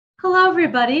Hello,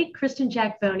 everybody. Kristin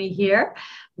Jackvony here.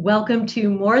 Welcome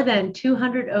to More Than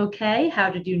 200 OK,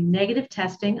 How to Do Negative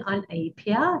Testing on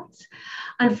APIs.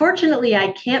 Unfortunately,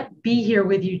 I can't be here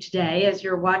with you today as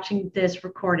you're watching this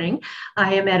recording.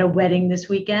 I am at a wedding this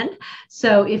weekend.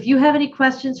 So if you have any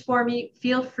questions for me,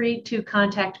 feel free to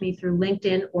contact me through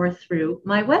LinkedIn or through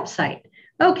my website.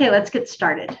 Okay, let's get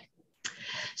started.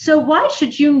 So why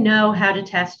should you know how to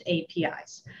test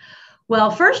APIs? Well,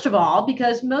 first of all,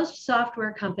 because most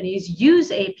software companies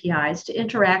use APIs to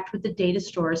interact with the data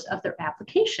stores of their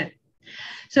application.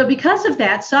 So because of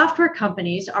that, software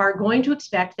companies are going to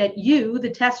expect that you, the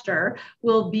tester,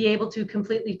 will be able to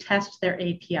completely test their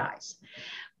APIs.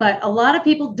 But a lot of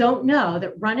people don't know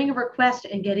that running a request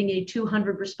and getting a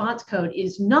 200 response code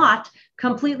is not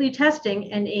completely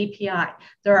testing an API.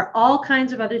 There are all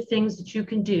kinds of other things that you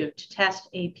can do to test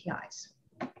APIs.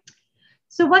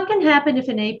 So what can happen if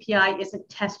an API isn't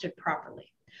tested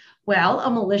properly? Well, a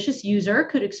malicious user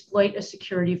could exploit a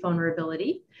security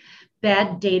vulnerability.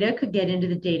 Bad data could get into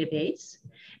the database.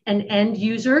 An end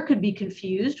user could be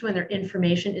confused when their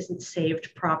information isn't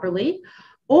saved properly,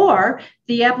 or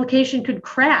the application could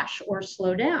crash or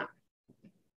slow down.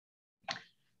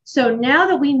 So now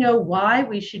that we know why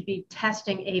we should be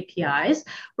testing APIs,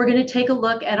 we're going to take a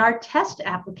look at our test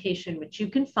application, which you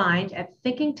can find at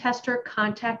Thinking Tester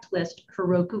Contact List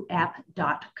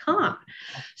HerokuApp.com.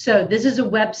 So this is a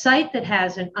website that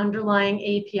has an underlying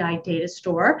API data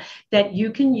store that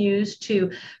you can use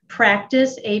to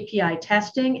practice API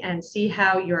testing and see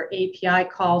how your API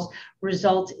calls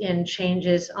result in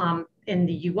changes in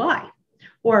the UI,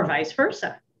 or vice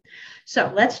versa.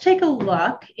 So let's take a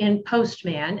look in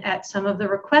Postman at some of the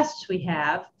requests we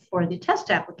have for the test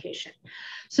application.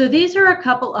 So these are a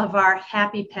couple of our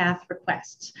happy path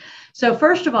requests. So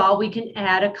first of all, we can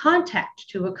add a contact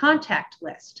to a contact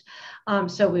list.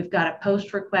 So we've got a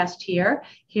post request here.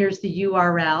 Here's the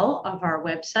URL of our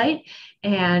website,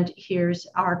 and here's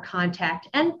our contact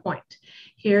endpoint.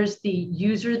 Here's the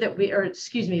user that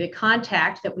the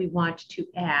contact that we want to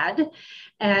add.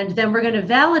 And then we're going to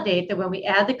validate that when we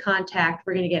add the contact,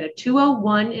 we're going to get a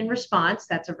 201 in response.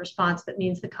 That's a response that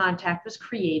means the contact was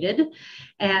created.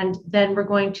 And then we're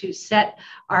going to set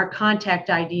our contact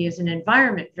ID as an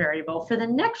environment variable for the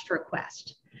next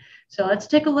request. So let's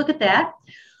take a look at that.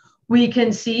 We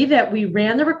can see that we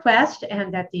ran the request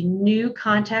and that the new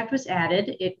contact was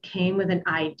added. It came with an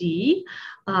ID.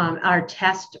 Our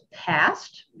test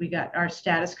passed. We got our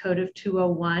status code of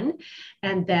 201.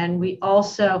 And then we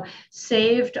also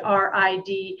saved our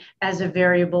ID as a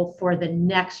variable for the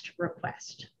next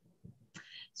request.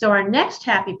 So our next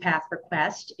happy path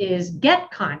request is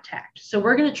get contact. So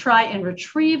we're going to try and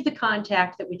retrieve the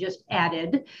contact that we just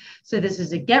added. So this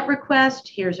is a get request.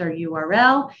 Here's our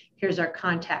URL. Here's our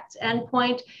contact's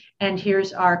endpoint. And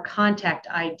here's our contact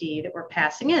ID that we're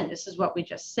passing in. This is what we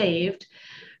just saved.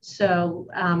 So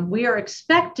we are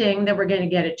expecting that we're going to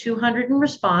get a 200 in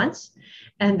response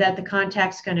and that the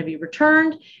contact's going to be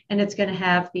returned and it's going to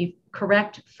have the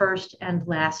correct first and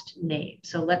last name.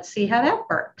 So let's see how that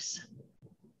works.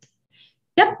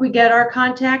 Yep, we get our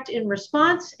contact in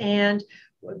response and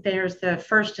there's the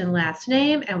first and last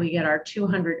name and we get our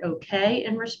 200 OK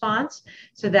in response.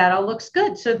 So that all looks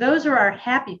good. So those are our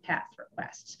happy path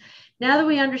requests. Now that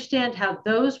we understand how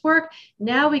those work,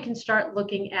 now we can start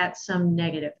looking at some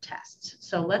negative tests.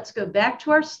 So let's go back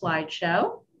to our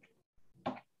slideshow.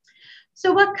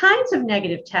 So what kinds of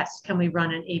negative tests can we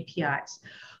run on APIs?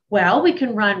 Well, we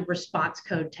can run response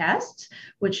code tests,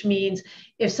 which means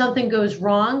if something goes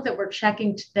wrong that we're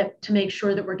checking to make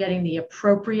sure that we're getting the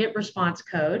appropriate response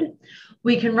code.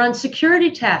 We can run security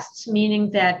tests,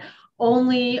 meaning that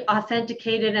only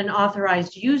authenticated and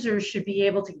authorized users should be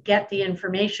able to get the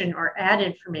information or add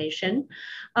information.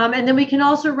 And then we can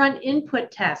also run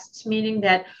input tests, meaning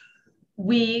that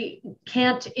we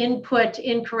can't input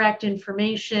incorrect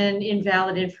information,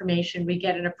 invalid information. We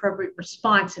get an appropriate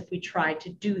response if we try to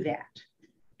do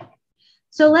that.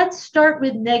 So let's start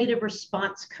with negative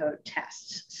response code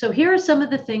tests. So here are some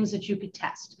of the things that you could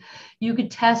test. You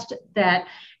could test that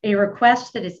a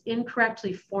request that is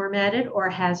incorrectly formatted or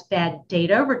has bad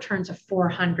data returns a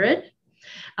 400.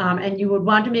 And you would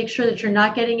want to make sure that you're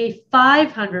not getting a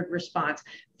 500 response.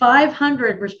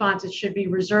 500 responses should be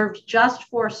reserved just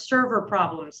for server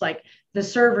problems, like the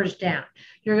server's down.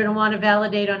 You're going to want to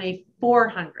validate on a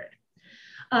 400.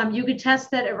 You could test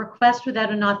that a request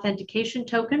without an authentication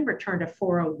token returned a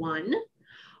 401.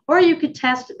 Or you could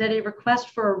test that a request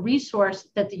for a resource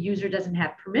that the user doesn't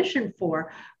have permission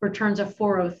for returns a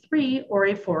 403 or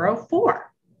a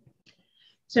 404.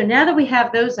 So now that we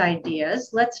have those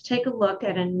ideas, let's take a look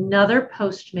at another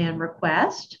Postman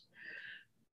request.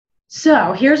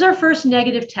 So here's our first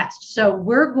negative test. So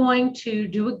we're going to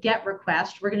do a GET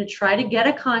request. We're going to try to get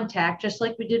a contact just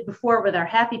like we did before with our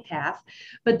happy path.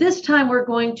 But this time we're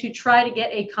going to try to get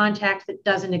a contact that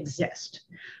doesn't exist.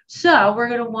 So we're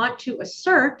going to want to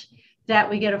assert that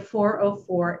we get a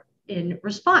 404 in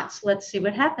response. Let's see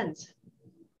what happens.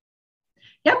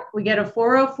 Yep, we get a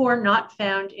 404 not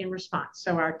found in response.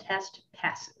 So our test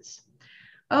passes.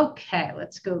 Okay,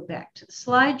 let's go back to the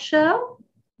slideshow.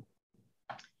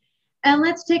 And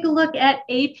let's take a look at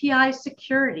API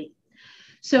security.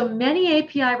 So many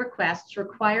API requests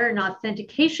require an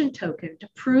authentication token to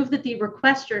prove that the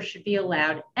requester should be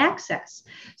allowed access.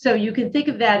 So you can think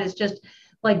of that as just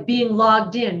like being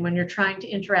logged in when you're trying to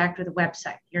interact with a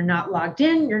website. You're not logged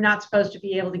in, you're not supposed to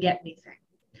be able to get anything.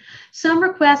 Some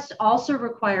requests also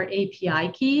require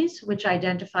API keys, which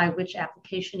identify which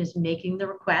application is making the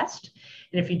request.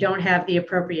 And if you don't have the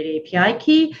appropriate API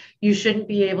key, you shouldn't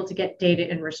be able to get data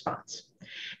in response.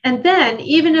 And then,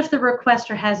 even if the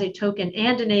requester has a token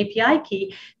and an API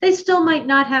key, they still might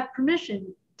not have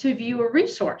permission to view a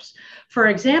resource. For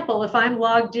example, if I'm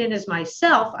logged in as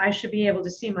myself, I should be able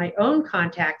to see my own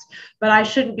contacts, but I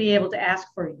shouldn't be able to ask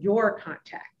for your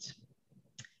contacts.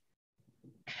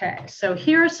 Okay, so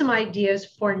here are some ideas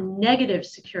for negative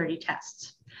security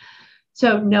tests.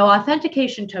 So no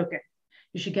authentication token.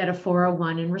 You should get a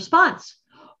 401 in response.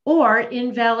 Or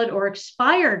invalid or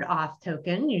expired auth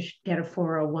token, you should get a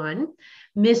 401.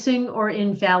 Missing or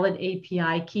invalid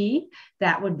API key,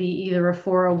 that would be either a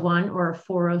 401 or a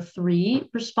 403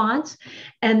 response.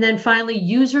 And then finally,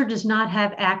 user does not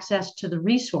have access to the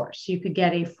resource. You could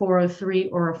get a 403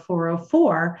 or a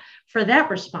 404 for that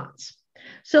response.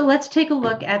 So let's take a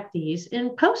look at these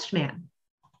in Postman.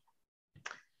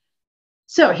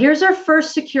 So here's our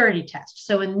first security test.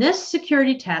 So in this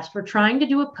security test, we're trying to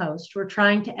do a post. We're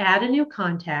trying to add a new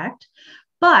contact.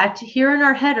 But here in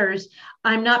our headers,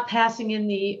 I'm not passing in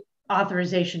the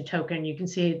authorization token. You can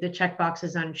see the checkbox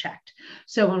is unchecked.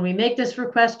 So when we make this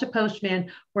request to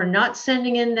Postman, we're not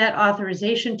sending in that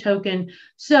authorization token.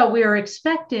 So we are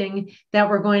expecting that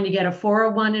we're going to get a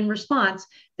 401 in response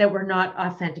that we're not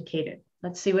authenticated.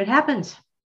 Let's see what happens.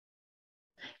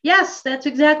 Yes, that's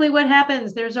exactly what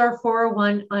happens. There's our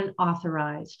 401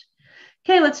 unauthorized.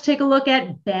 Okay, let's take a look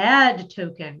at bad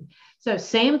token. So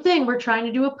same thing, we're trying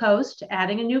to do a post,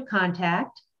 adding a new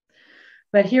contact.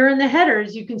 But here in the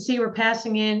headers, you can see we're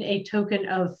passing in a token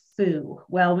of foo.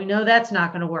 Well, we know that's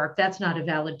not going to work. That's not a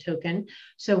valid token.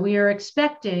 So we are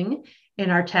expecting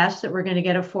in our test that we're going to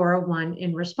get a 401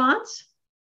 in response.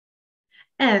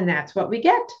 And that's what we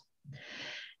get.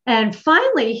 And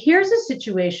finally, here's a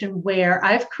situation where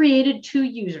I've created two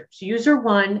users, user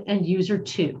 1 and user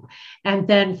 2. And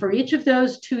then for each of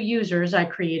those two users, I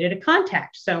created a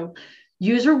contact. So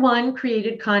user 1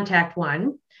 created contact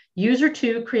 1, user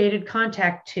 2 created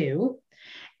contact 2.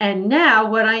 And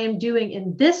now what I am doing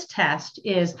in this test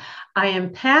is I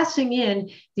am passing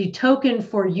in the token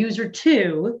for user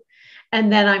 2,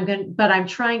 and then I'm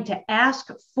trying to ask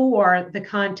for the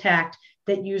contact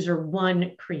that user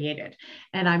 1 created.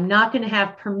 And I'm not going to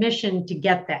have permission to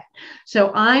get that.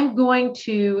 So I'm going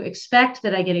to expect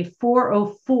that I get a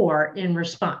 404 in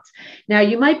response. Now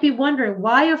you might be wondering,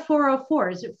 why a 404?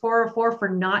 Is it 404 for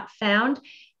not found?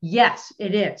 Yes,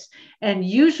 it is. And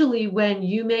usually when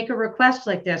you make a request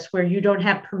like this, where you don't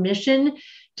have permission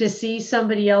to see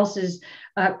somebody else's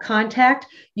contact,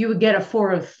 you would get a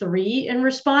 403 in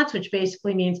response, which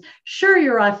basically means, sure,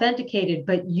 you're authenticated,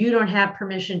 but you don't have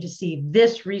permission to see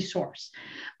this resource.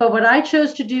 But what I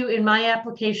chose to do in my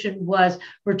application was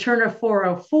return a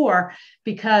 404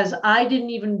 because I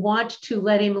didn't even want to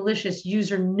let a malicious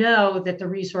user know that the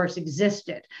resource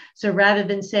existed. So rather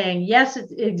than saying, yes, it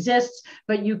exists,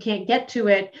 but you can't get to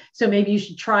it, so maybe you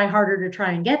should try harder to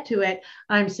try and get to it,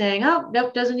 I'm saying, oh,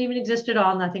 nope, doesn't even exist at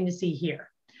all, nothing to see here.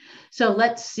 So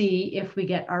let's see if we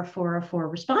get our 404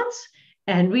 response,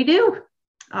 and we do.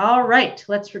 All right,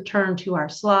 let's return to our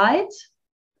slides.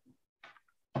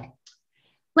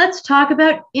 Let's talk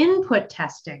about input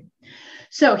testing.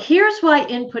 So here's why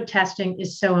input testing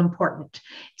is so important.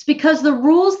 It's because the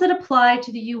rules that apply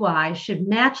to the UI should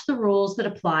match the rules that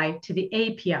apply to the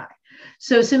API.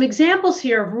 So some examples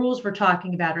here of rules we're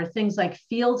talking about are things like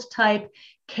field type,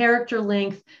 character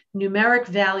length, numeric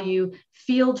value,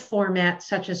 field format,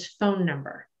 such as phone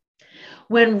number.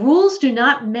 When rules do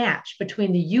not match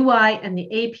between the UI and the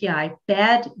API,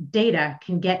 bad data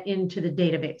can get into the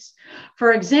database.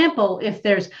 For example, if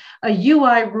there's a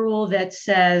UI rule that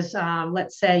says,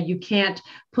 let's say you can't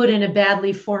put in a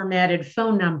badly formatted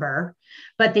phone number,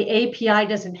 but the API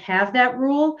doesn't have that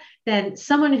rule, then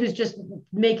someone who's just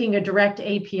making a direct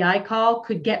API call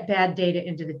could get bad data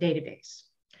into the database.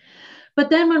 But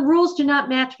then when rules do not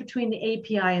match between the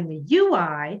API and the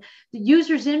UI, the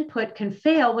user's input can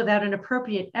fail without an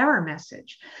appropriate error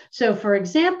message. So for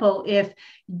example, if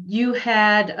you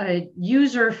had a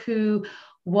user who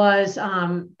was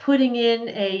putting in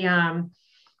a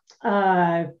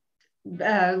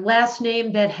last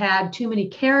name that had too many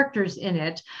characters in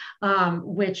it,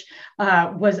 which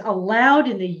was allowed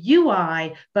in the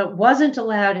UI, but wasn't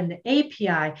allowed in the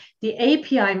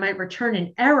API might return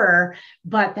an error,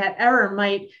 but that error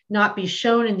might not be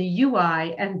shown in the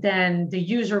UI, and then the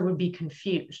user would be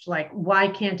confused. Like, why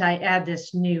can't I add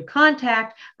this new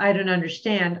contact? I don't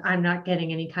understand. I'm not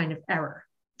getting any kind of error.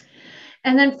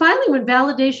 And then finally, when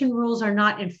validation rules are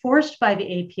not enforced by the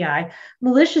API,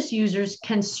 malicious users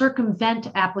can circumvent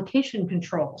application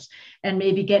controls and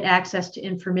maybe get access to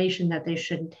information that they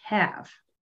shouldn't have.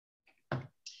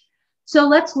 So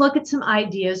let's look at some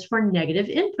ideas for negative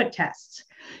input tests.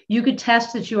 You could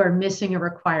test that you are missing a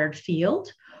required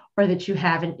field, or that you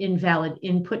have an invalid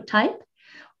input type,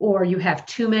 or you have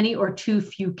too many or too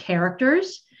few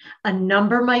characters. A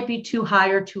number might be too high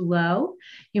or too low.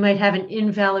 You might have an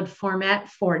invalid format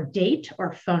for date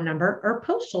or phone number or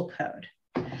postal code.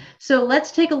 So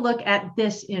let's take a look at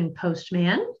this in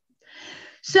Postman.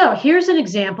 So here's an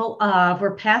example of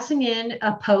we're passing in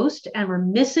a post and we're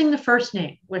missing the first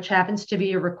name, which happens to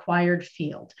be a required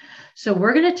field. So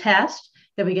we're going to test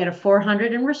that we get a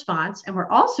 400 in response, and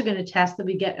we're also going to test that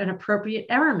we get an appropriate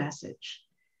error message.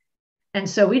 And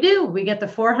so we do. We get the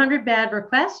 400 bad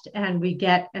request, and we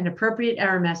get an appropriate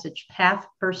error message. Path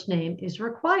first name is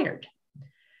required.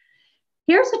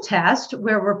 Here's a test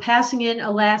where we're passing in a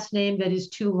last name that is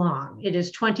too long. It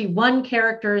is 21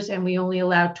 characters, and we only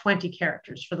allow 20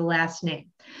 characters for the last name.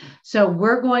 So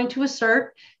we're going to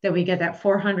assert that we get that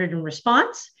 400 in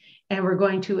response, and we're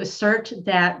going to assert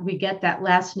that we get that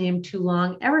last name too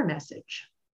long error message.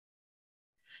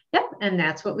 Yep, and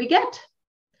that's what we get.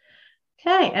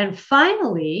 Okay, and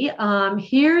finally,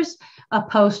 here's a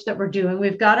post that we're doing.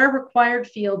 We've got our required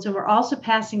fields, and we're also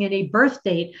passing in a birth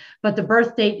date, but the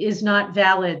birth date is not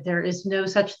valid. There is no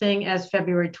such thing as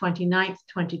February 29th,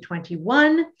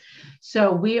 2021.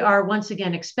 So we are once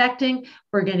again expecting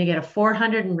we're going to get a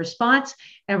 400 in response,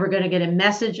 and we're going to get a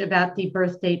message about the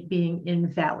birth date being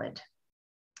invalid.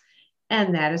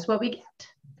 And that is what we get.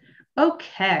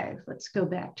 Okay, let's go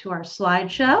back to our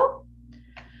slideshow.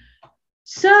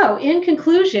 So in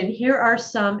conclusion, here are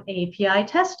some API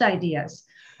test ideas.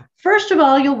 First of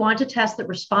all, you'll want to test that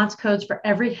response codes for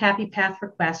every happy path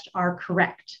request are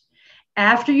correct.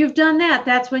 After you've done that,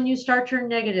 that's when you start your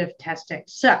negative testing.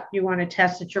 So you want to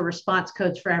test that your response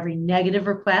codes for every negative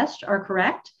request are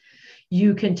correct.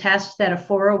 You can test that a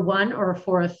 401 or a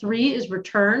 403 is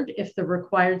returned if the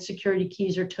required security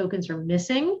keys or tokens are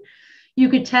missing. You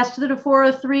could test that a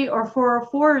 403 or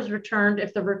 404 is returned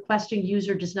if the requesting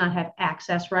user does not have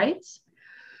access rights.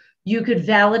 You could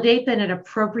validate that an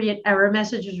appropriate error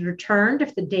message is returned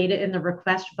if the data in the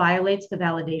request violates the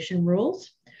validation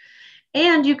rules.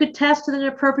 And you could test that an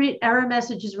appropriate error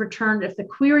message is returned if the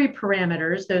query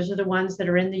parameters, those are the ones that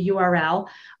are in the URL,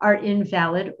 are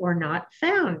invalid or not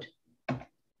found.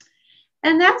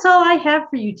 And that's all I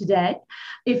have for you today.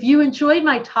 If you enjoyed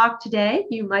my talk today,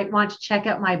 you might want to check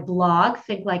out my blog,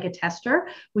 Think Like a Tester,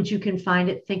 which you can find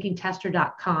at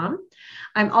thinkingtester.com.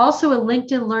 I'm also a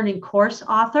LinkedIn Learning course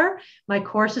author. My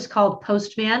course is called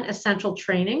Postman Essential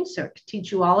Training, so to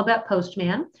teach you all about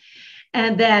Postman.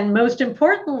 And then most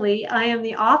importantly, I am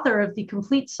the author of The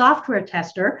Complete Software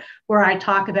Tester, where I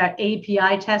talk about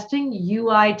API testing,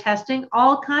 UI testing,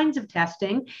 all kinds of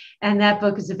testing. And that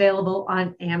book is available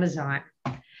on Amazon.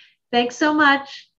 Thanks so much.